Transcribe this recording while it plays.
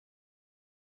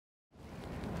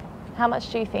How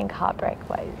much do you think heartbreak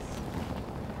weighs?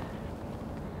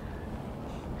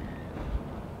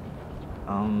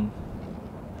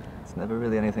 It's never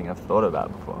really anything I've thought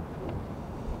about before.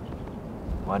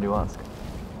 Why do you ask?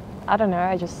 I don't know,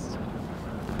 I just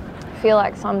feel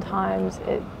like sometimes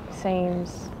it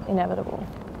seems inevitable.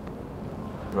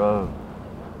 Bro,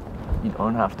 you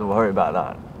don't have to worry about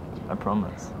that. I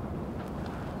promise.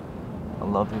 I'll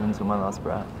love you until my last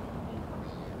breath.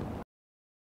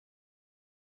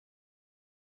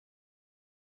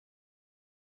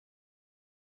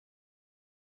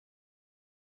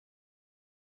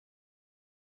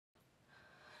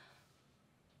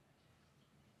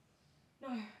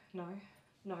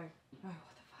 No,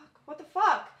 what the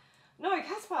fuck? No,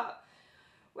 Casper,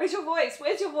 where's your voice?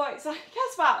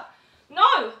 Casper,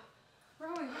 no!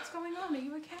 Rowan, what's going on? Are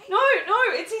you okay? No,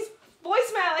 it's his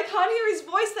voicemail. I can't hear his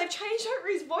voice. They've changed over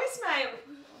his voicemail.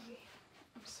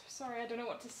 I'm so sorry, I don't know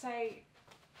what to say.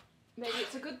 Maybe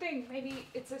it's a good thing. Maybe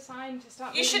it's a sign to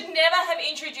start. You should never have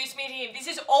introduced me to him. This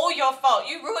is all your fault.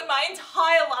 You ruined my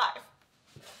entire life.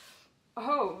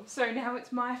 Oh, so now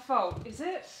it's my fault, is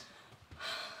it?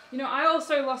 You know, I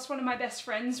also lost one of my best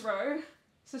friends, Ro.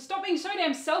 So stop being so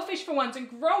damn selfish for once and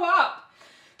grow up.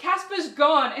 Casper's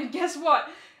gone, and guess what?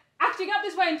 Acting up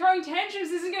this way and throwing tantrums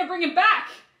isn't going to bring him back.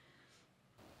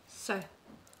 So,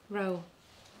 Ro,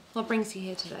 what brings you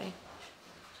here today?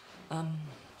 I'm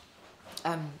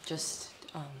just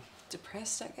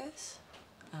depressed, I guess.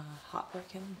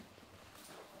 Heartbroken.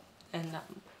 And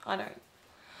I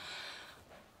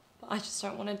just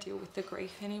don't want to deal with the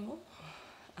grief anymore.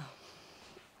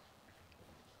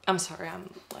 I'm sorry, I'm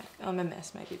a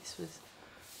mess. Maybe this was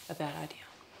a bad idea.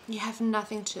 You have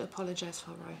nothing to apologize for,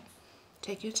 Ro.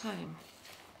 Take your time.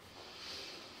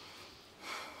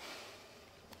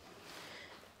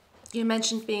 You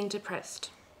mentioned being depressed,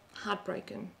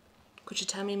 heartbroken. Could you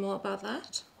tell me more about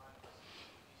that?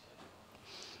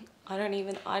 I don't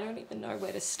even know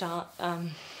where to start.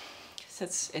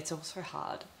 'Cause it's all so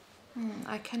hard.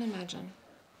 I can imagine.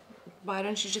 Why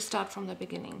don't you just start from the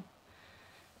beginning?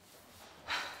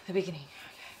 The beginning.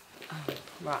 Okay.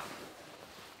 Right.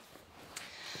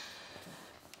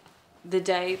 The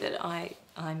day that I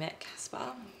met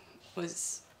Casper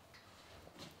was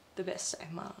the best day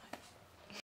of my life.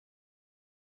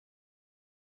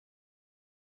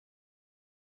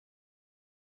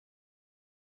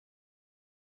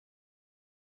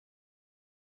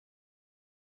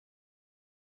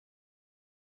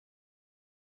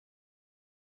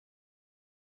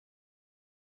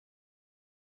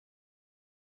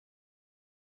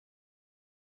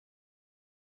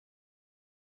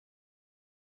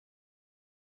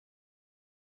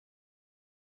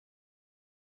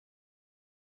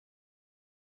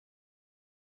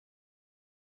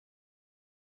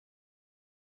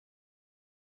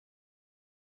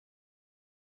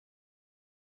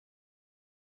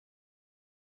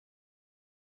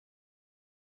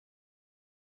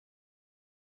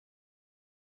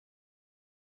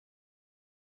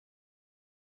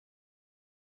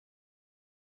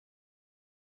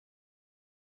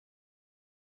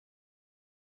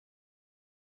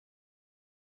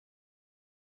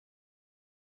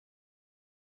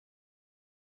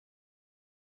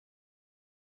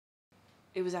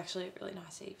 It was actually a really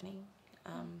nice evening,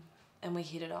 and we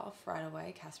hit it off right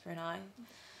away, Casper and I.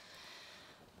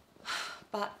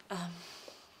 But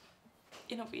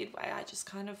in a weird way, I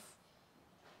kind of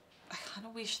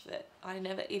wish that I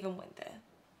never even went there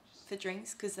for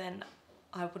drinks, because then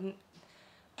I wouldn't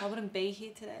be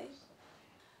here today.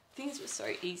 Things were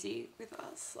so easy with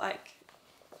us. Like,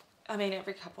 I mean,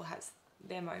 every couple has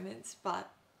their moments, but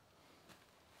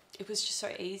it was just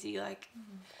so easy. Like,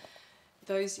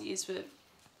 those years were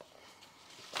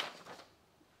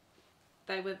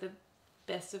the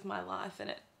best of my life,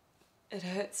 and it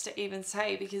hurts to even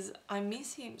say, because I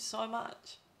miss him so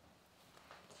much.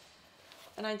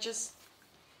 And I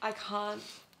can't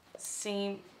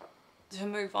seem to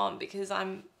move on, because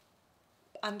I'm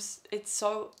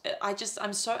so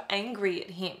angry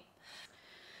at him.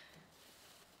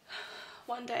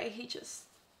 One day he just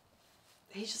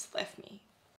left me.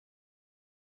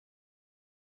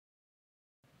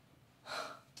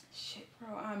 Shit,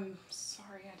 bro, I'm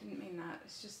sorry, I didn't mean that.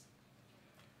 It's just...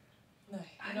 No,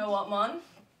 you know what, Mon?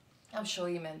 I'm sure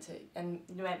you meant it, and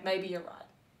maybe you're right.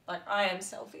 Like, I am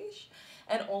selfish,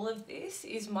 and all of this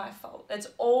is my fault. It's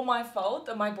all my fault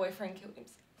that my boyfriend killed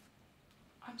himself.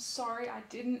 I'm sorry, I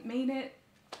didn't mean it.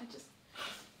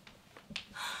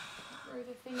 Bro,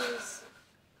 the thing is,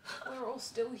 we're all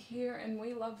still here and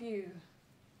we love you.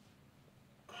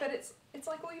 But it's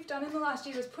like all you've done in the last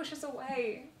year was push us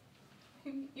away.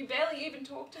 You barely even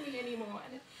talk to me anymore.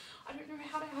 And I don't know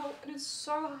how to help, and it's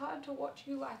so hard to watch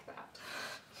you like that.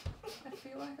 I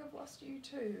feel like I've lost you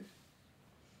too.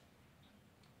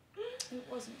 It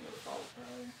wasn't your fault,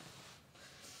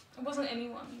 though. It wasn't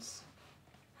anyone's.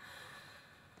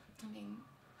 I mean,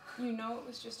 you know it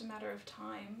was just a matter of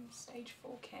time. Stage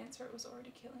 4 cancer, it was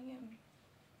already killing him.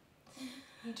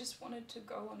 He just wanted to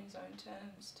go on his own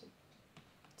terms,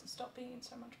 to stop being in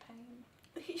so much pain.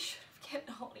 He should have kept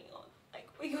holding on. Like,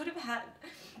 we could have had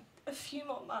a few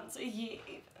more months, a year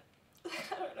even.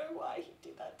 I don't know why he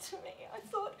did that to me. I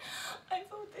thought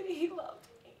that he loved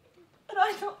me. And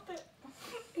I thought that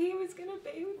he was gonna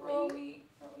be with me.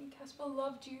 Rowie, Casper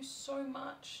loved you so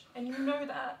much, and you know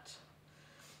that.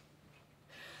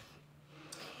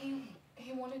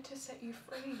 He wanted to set you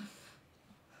free.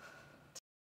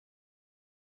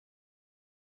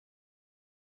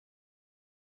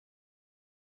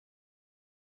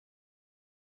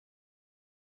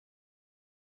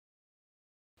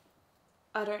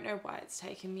 I don't know why it's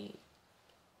taken me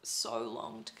so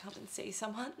long to come and see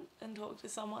someone and talk to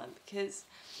someone, because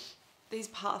this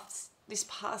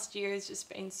past year has just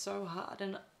been so hard,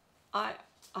 and I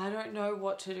don't know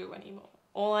what to do anymore.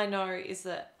 All I know is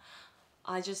that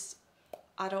I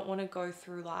don't want to go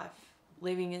through life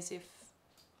living as if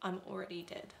I'm already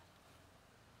dead.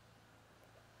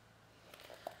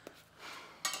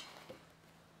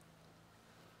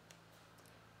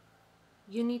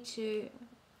 You need to...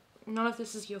 None of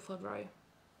this is your fault, Ro.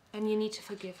 And you need to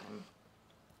forgive him.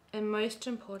 And most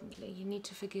importantly, you need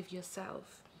to forgive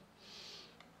yourself.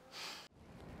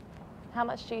 How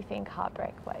much do you think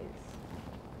heartbreak weighs?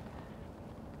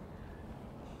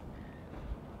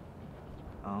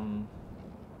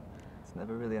 It's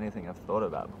never really anything I've thought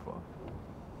about before.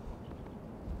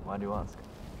 Why do you ask?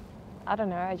 I don't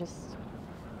know, I just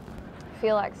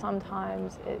feel like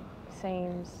sometimes it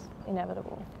seems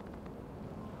inevitable.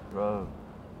 Bro,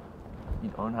 you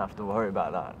don't have to worry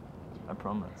about that. I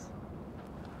promise.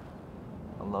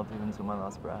 I'll love you until my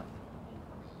last breath.